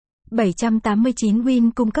789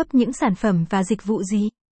 Win cung cấp những sản phẩm và dịch vụ gì?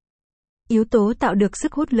 Yếu tố tạo được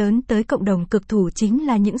sức hút lớn tới cộng đồng cực thủ chính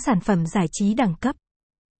là những sản phẩm giải trí đẳng cấp.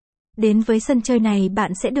 Đến với sân chơi này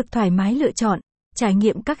bạn sẽ được thoải mái lựa chọn, trải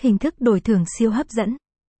nghiệm các hình thức đổi thưởng siêu hấp dẫn.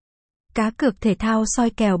 Cá cược thể thao soi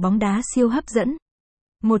kèo bóng đá siêu hấp dẫn.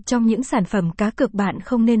 Một trong những sản phẩm cá cược bạn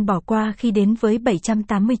không nên bỏ qua khi đến với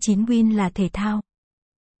 789 Win là thể thao.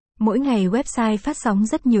 Mỗi ngày website phát sóng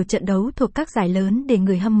rất nhiều trận đấu thuộc các giải lớn để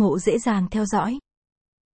người hâm mộ dễ dàng theo dõi.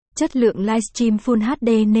 Chất lượng livestream Full HD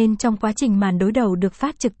nên trong quá trình màn đối đầu được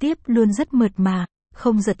phát trực tiếp luôn rất mượt mà,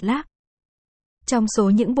 không giật lag. Trong số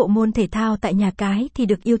những bộ môn thể thao tại nhà cái thì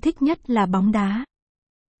được yêu thích nhất là bóng đá.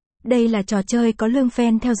 Đây là trò chơi có lương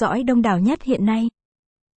fan theo dõi đông đảo nhất hiện nay.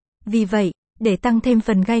 Vì vậy, để tăng thêm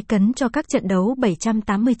phần gay cấn cho các trận đấu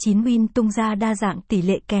 789 Win tung ra đa dạng tỷ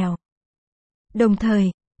lệ kèo. Đồng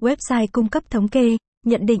thời, website cung cấp thống kê,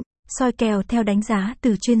 nhận định, soi kèo theo đánh giá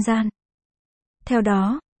từ chuyên gia. Theo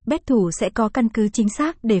đó, bet thủ sẽ có căn cứ chính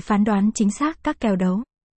xác để phán đoán chính xác các kèo đấu.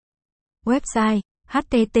 Website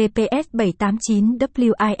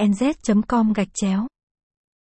https://789winz.com/.